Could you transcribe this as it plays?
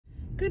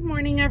Good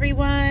morning,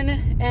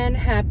 everyone, and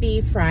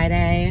happy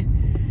Friday.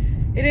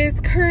 It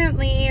is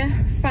currently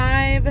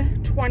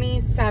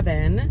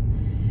 5:27,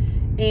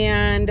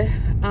 and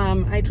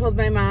I told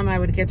my mom I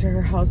would get to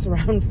her house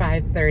around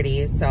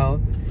 5:30,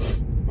 so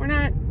we're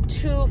not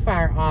too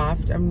far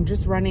off. I'm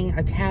just running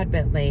a tad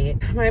bit late.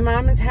 My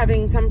mom is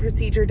having some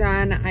procedure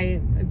done.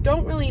 I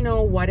don't really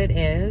know what it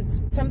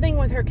is. Something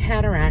with her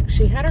cataract.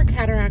 She had her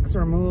cataracts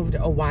removed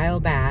a while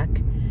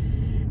back.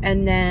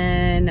 And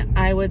then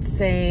I would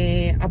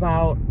say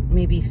about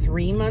maybe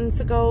 3 months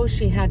ago,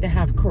 she had to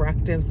have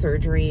corrective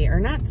surgery,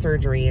 or not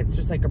surgery, it's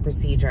just like a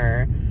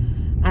procedure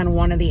on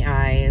one of the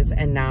eyes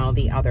and now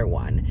the other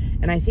one.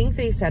 And I think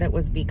they said it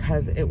was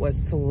because it was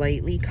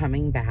slightly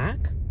coming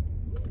back.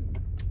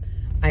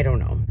 I don't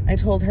know. I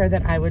told her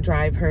that I would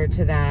drive her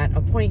to that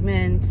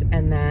appointment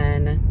and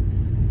then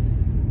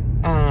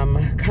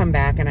come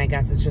back, and I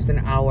guess it's just an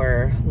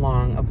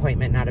hour-long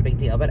appointment, not a big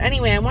deal. But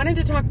anyway, I wanted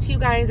to talk to you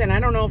guys, and I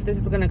don't know if this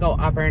is going to go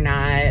up or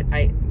not.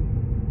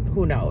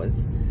 Who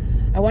knows?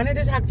 I wanted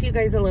to talk to you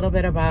guys a little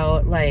bit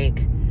about,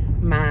 like,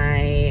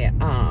 my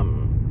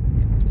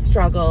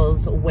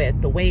struggles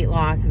with the weight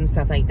loss and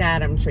stuff like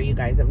that. I'm sure you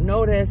guys have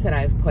noticed that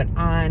I've put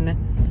on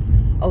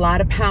a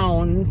lot of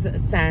pounds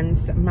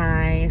since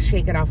my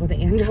Shake It Off with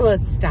Angela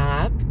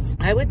stopped.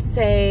 I would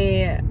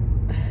say,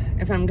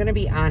 if I'm gonna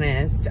be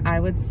honest,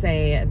 I would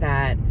say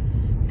that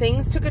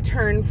things took a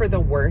turn for the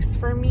worse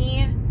for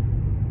me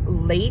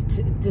late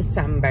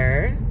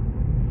December,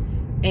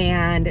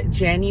 and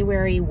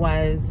January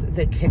was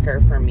the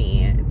kicker for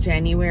me.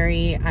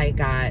 January, I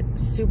got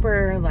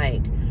super,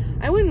 like,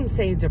 I wouldn't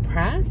say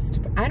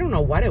depressed, but I don't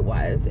know what it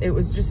was. It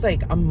was just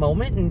like a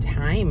moment in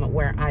time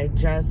where I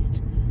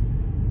just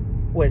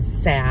was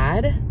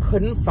sad,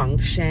 couldn't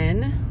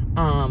function.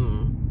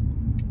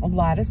 A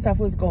lot of stuff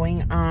was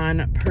going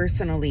on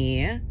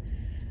personally.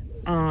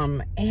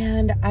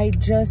 And I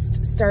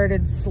just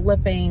started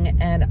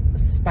slipping and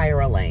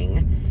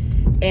spiraling.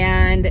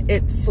 And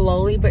it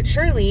slowly but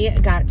surely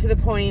got to the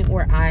point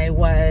where I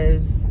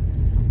was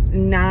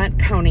not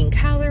counting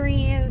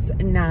calories,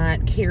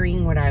 not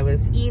caring what I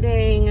was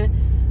eating,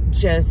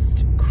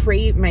 just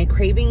my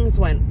cravings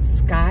went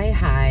sky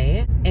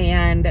high.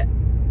 And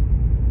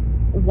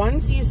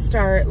once you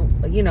start,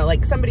 you know,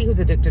 like somebody who's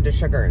addicted to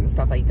sugar and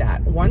stuff like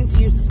that, once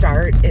you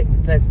start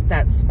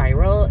that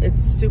spiral,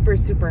 it's super,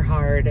 super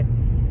hard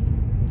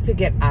to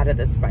get out of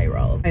the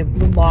spiral. I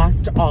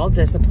lost all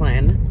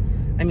discipline.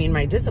 I mean,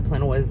 my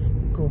discipline was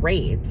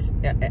great.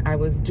 I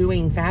was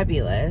doing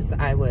fabulous.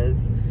 I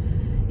was,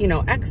 you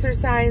know,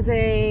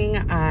 exercising.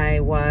 I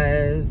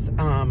was,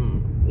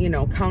 you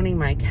know, counting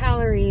my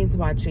calories,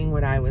 watching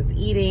what I was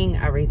eating.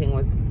 Everything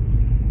was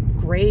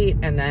great.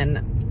 And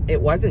then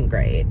it wasn't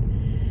great.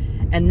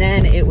 And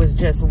then it was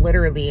just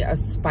literally a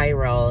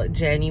spiral.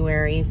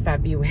 January,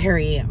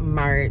 February,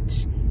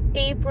 March,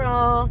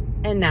 April,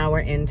 and now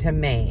we're into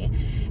May.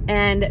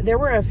 And there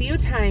were a few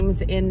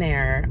times in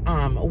there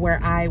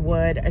where I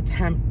would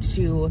attempt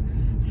to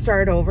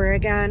start over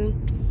again,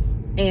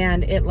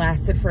 and it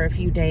lasted for a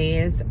few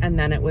days, and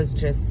then it was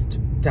just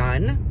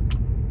done.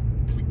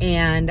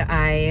 And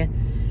I,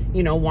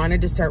 you know,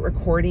 wanted to start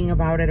recording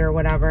about it or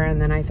whatever, and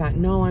then I thought,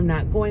 no, I'm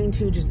not going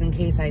to, just in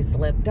case I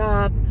slipped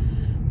up.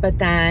 But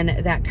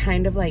then that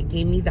kind of like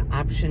gave me the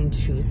option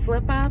to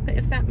slip up,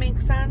 if that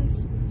makes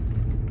sense.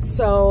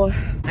 So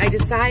I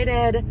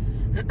decided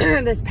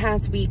this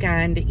past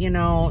weekend, you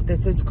know,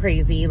 this is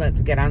crazy.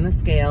 Let's get on the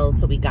scale.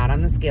 So we got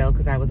on the scale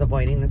because I was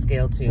avoiding the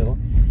scale too.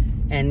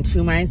 And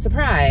to my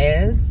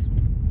surprise,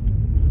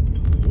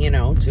 you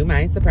know, to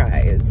my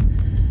surprise,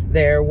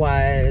 there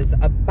was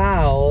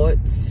about,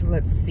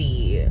 let's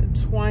see,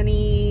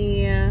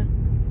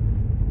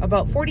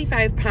 about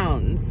 45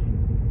 pounds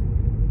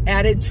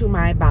added to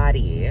my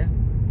body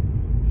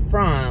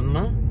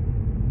from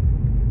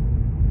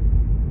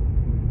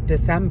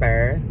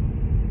December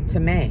to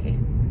May,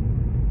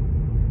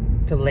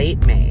 to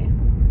late May,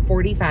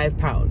 45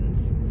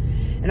 pounds.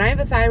 And I have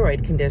a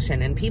thyroid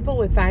condition, and people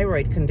with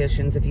thyroid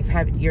conditions, if you've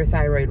had your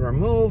thyroid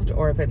removed,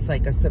 or if it's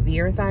like a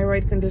severe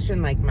thyroid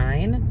condition like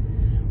mine,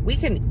 we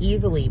can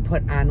easily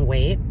put on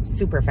weight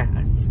super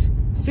fast.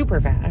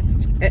 Super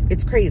fast.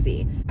 It's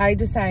crazy. I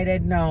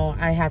decided, no,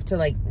 I have to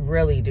like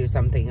really do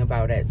something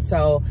about it.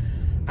 So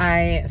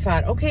I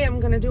thought, okay,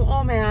 I'm going to do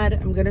OMAD.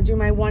 I'm going to do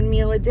my 1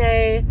 meal a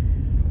day.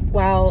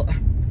 Well,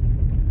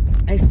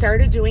 I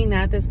started doing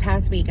that this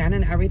past weekend,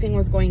 and everything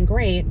was going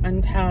great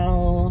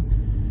until,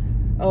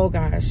 oh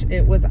gosh,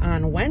 it was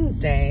on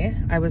Wednesday.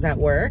 I was at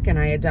work and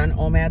I had done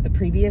OMAD the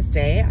previous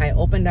day. I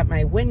opened up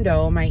my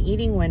window, my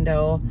eating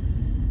window,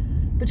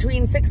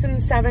 between 6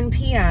 and 7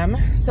 p.m.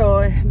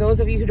 So those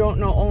of you who don't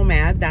know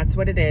OMAD, that's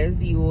what it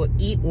is. You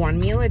eat 1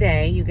 meal a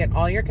day. You get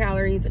all your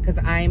calories, because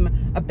I'm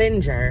a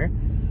binger.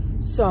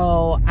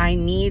 So I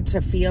need to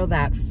feel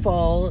that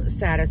full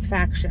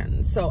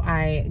satisfaction. So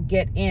I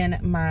get in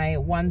my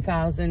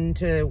 1,000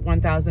 to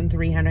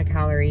 1,300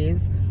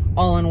 calories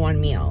all in one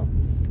meal,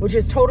 which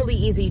is totally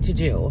easy to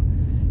do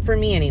for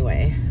me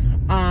anyway.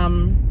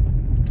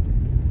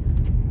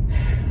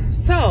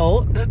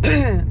 So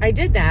I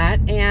did that,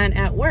 and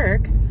at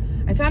work,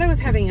 I thought I was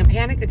having a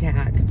panic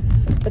attack,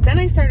 but then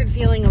I started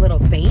feeling a little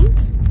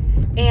faint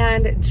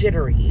and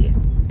jittery.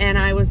 And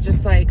I was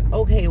just like,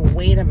 okay,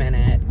 wait a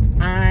minute.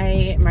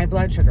 My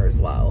blood sugar is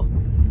low.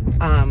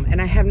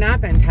 And I have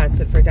not been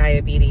tested for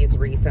diabetes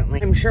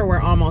recently. I'm sure we're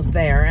almost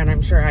there, and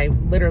I'm sure I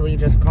literally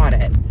just caught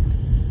it.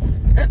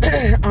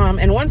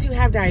 And once you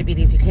have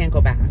diabetes, you can't go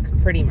back,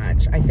 pretty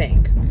much, I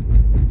think.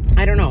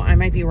 I don't know, I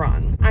might be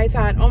wrong. I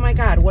thought, oh my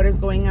God, what is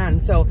going on?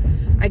 So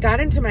I got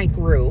into my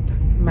group,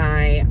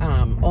 my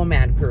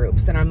OMAD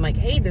groups, and I'm like,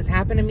 hey, this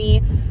happened to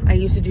me. I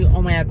used to do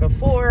OMAD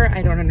before.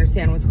 I don't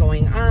understand what's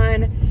going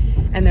on.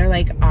 And they're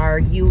like, are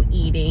you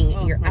eating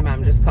your, my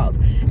mom just called.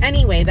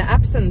 Anyway, the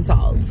Epsom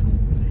salt.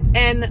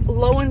 And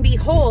lo and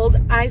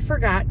behold, I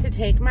forgot to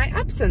take my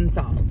Epsom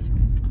salt.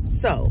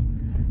 So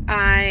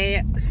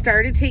I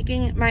started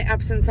taking my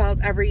Epsom salt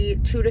every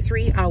 2 to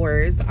 3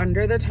 hours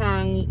under the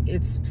tongue.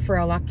 It's for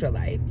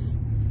electrolytes.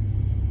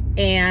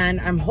 And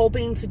I'm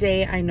hoping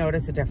today I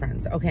notice a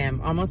difference. Okay,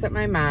 I'm almost at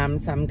my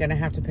mom's, so I'm gonna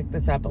have to pick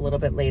this up a little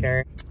bit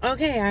later.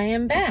 Okay, I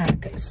am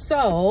back.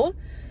 So,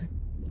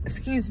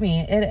 excuse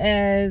me, it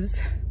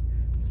is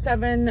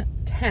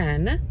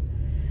 7:10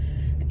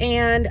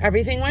 and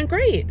everything went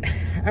great.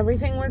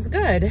 Everything was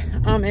good.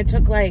 It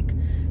took like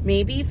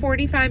maybe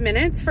 45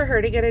 minutes for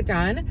her to get it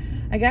done.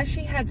 I guess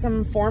she had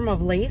some form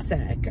of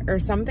LASIK or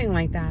something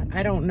like that.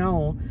 I don't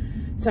know.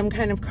 Some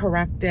kind of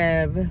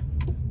corrective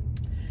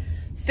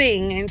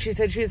thing. And she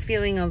said she was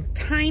feeling a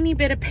tiny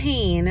bit of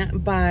pain,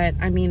 but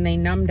I mean, they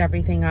numbed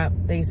everything up.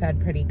 They said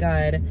pretty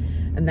good,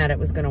 and that it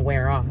was going to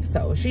wear off.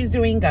 So she's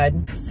doing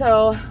good.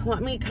 So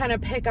let me kind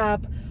of pick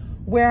up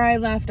where I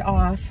left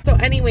off. So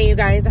anyway, you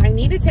guys, I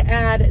needed to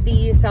add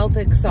the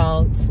Celtic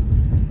salt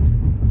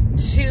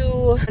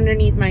to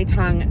underneath my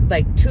tongue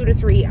like 2 to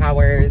 3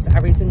 hours,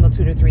 every single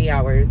 2 to 3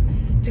 hours,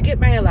 to get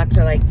my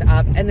electrolytes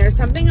up. And there's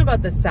something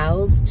about the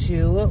cells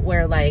too,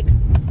 where like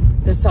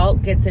the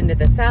salt gets into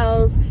the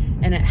cells,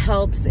 and it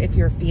helps if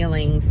you're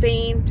feeling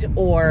faint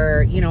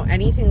or, you know,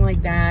 anything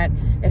like that.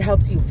 It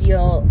helps you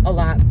feel a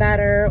lot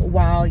better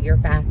while you're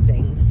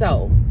fasting.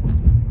 So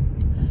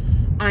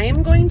I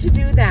am going to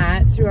do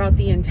that throughout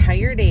the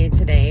entire day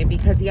today,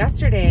 because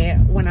yesterday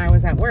when I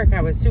was at work,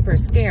 I was super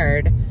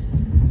scared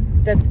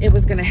that it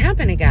was going to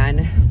happen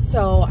again.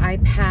 So I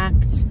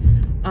packed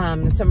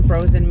some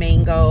frozen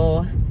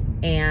mango,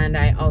 and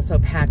I also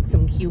packed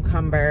some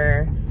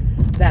cucumber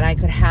that I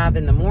could have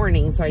in the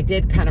morning. So I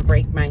did kind of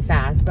break my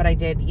fast, but I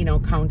did, you know,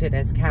 count it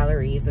as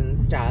calories and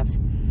stuff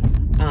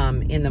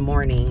in the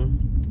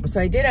morning.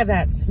 So I did have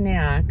that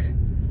snack,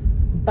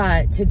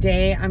 but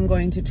today I'm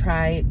going to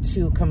try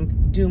to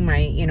do my,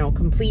 you know,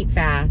 complete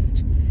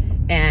fast,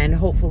 and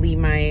hopefully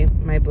my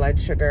blood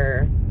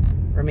sugar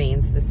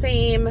remains the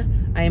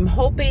same. I am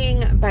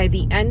hoping by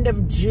the end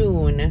of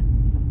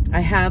June, I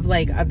have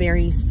like a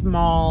very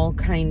small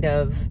kind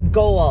of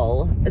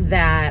goal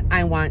that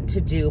I want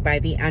to do by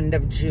the end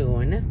of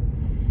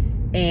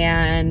June.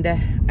 And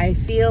I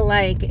feel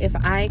like if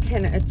I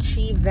can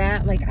achieve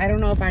that, like, I don't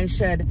know if I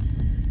should,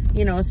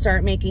 you know,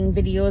 start making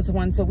videos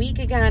once a week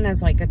again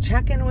as like a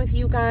check-in with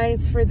you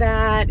guys for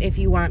that. If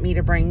you want me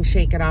to bring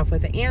Shake It Off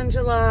with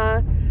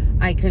Angela,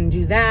 I can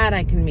do that.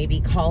 I can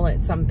maybe call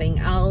it something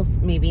else,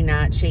 maybe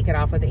not Shake It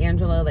Off with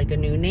Angela, like a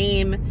new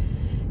name.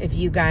 If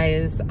you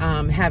guys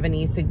have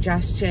any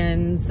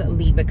suggestions,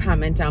 leave a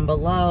comment down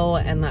below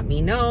and let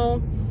me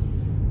know.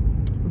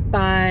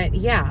 But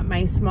yeah,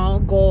 my small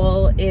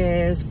goal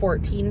is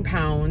 14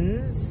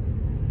 pounds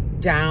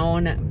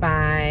down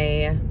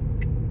by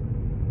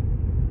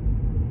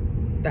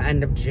the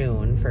end of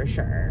June for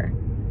sure.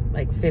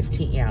 Like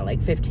 15, yeah,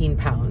 like 15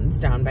 pounds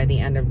down by the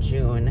end of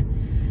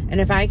June.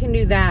 And if I can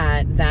do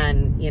that,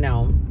 then, you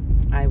know,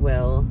 I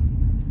will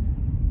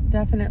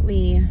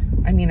definitely,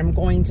 I mean, I'm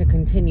going to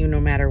continue no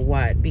matter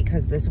what,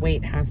 because this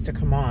weight has to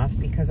come off,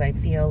 because I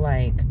feel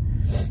like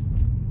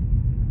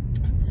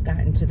it's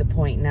gotten to the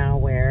point now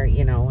where,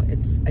 you know,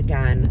 it's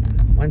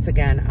once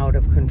again out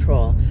of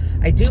control.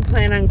 I do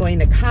plan on going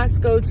to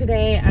Costco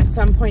today at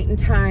some point in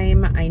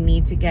time. I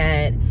need to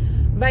get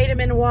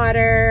vitamin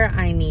water.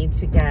 I need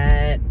to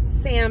get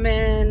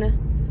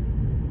salmon.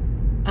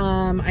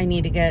 I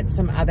need to get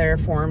some other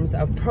forms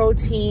of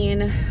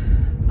protein.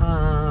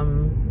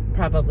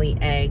 Probably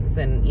eggs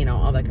and, you know,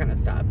 all that kind of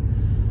stuff.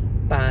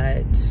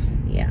 But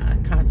yeah,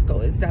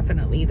 Costco is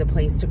definitely the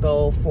place to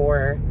go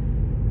for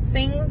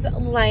things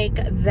like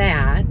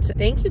that.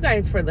 Thank you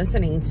guys for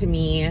listening to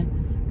me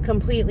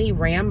completely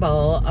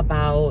ramble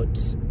about,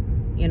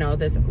 you know,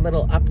 this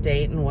little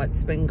update and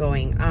what's been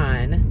going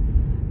on.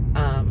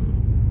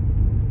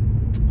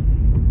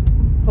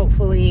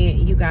 Hopefully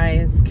you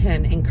guys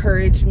can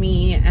encourage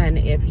me, and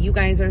if you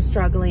guys are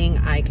struggling,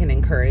 I can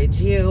encourage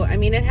you. I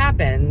mean, it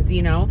happens,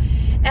 you know.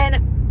 And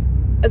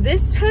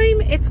this time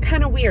it's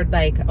kind of weird.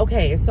 Like,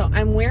 okay, so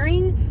I'm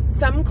wearing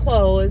some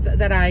clothes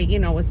that I, you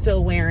know, was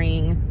still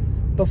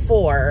wearing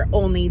before,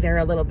 only they're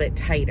a little bit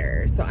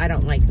tighter. So I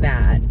don't like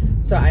that.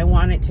 So I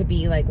want it to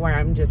be like where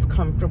I'm just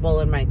comfortable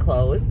in my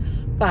clothes.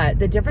 But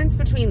the difference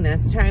between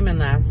this time and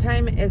last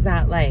time is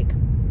that, like,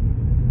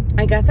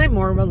 I guess I'm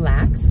more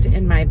relaxed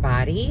in my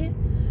body.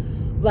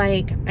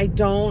 Like,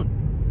 and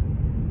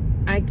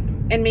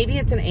maybe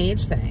it's an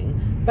age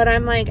thing, but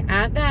I'm like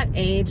at that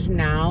age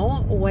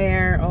now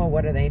where, oh,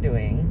 what are they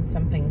doing?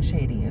 Something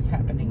shady is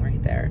happening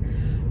right there.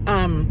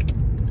 I'm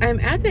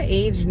at the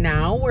age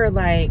now where,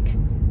 like,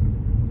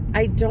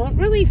 I don't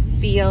really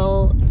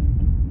feel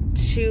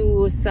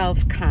too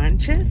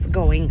self-conscious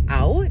going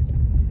out,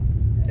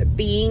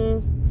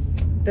 being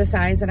the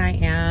size that I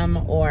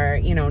am, or,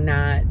 you know,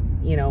 not,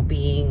 you know,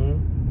 being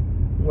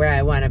where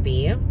I want to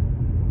be.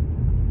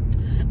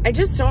 I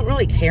just don't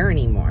really care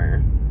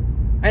anymore.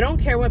 I don't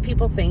care what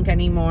people think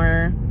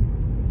anymore.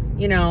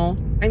 You know,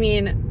 I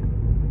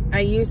mean, I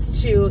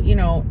used to, you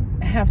know,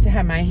 have to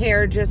have my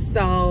hair just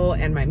so,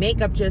 and my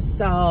makeup just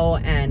so,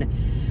 and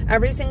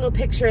every single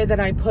picture that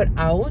I put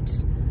out,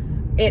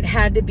 it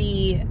had to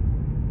be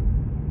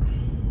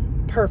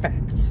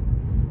perfect.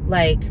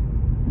 Like,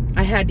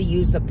 I had to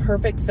use the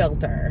perfect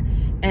filter,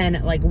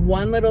 and like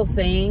one little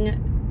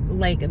thing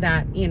like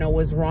that, you know,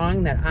 was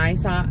wrong that I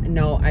saw,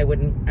 no, I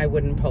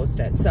wouldn't post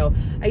it. So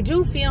I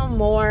do feel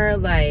more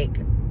like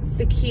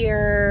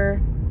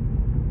secure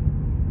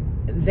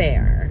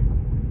there.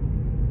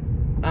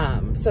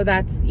 So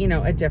that's, you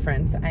know, a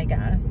difference, I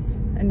guess.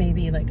 And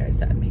maybe, like I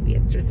said, maybe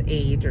it's just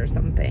age or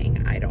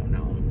something. I don't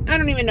know. I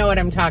don't even know what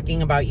I'm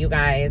talking about, you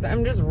guys.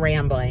 I'm just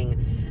rambling.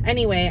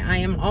 Anyway, I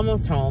am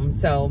almost home,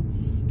 so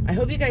I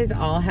hope you guys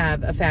all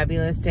have a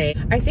fabulous day.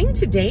 I think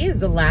today is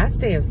the last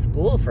day of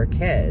school for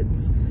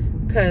kids,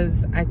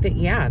 because I think,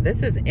 yeah,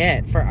 this is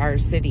it for our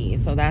city.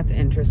 So that's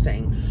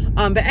interesting.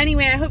 But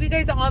anyway, I hope you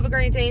guys all have a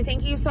great day.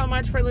 Thank you so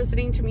much for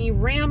listening to me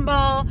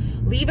ramble.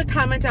 Leave a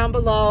comment down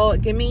below.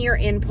 Give me your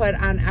input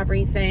on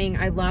everything.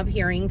 I love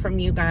hearing from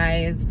you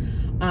guys.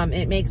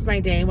 It makes my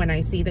day when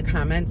I see the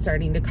comments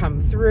starting to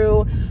come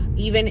through.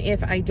 Even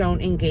if I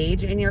don't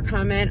engage in your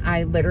comment,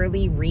 I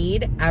literally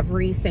read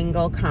every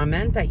single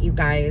comment that you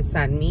guys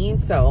send me.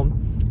 So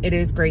it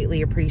is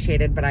greatly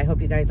appreciated, but I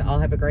hope you guys all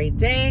have a great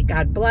day.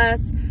 God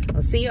bless.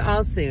 I'll see you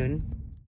all soon.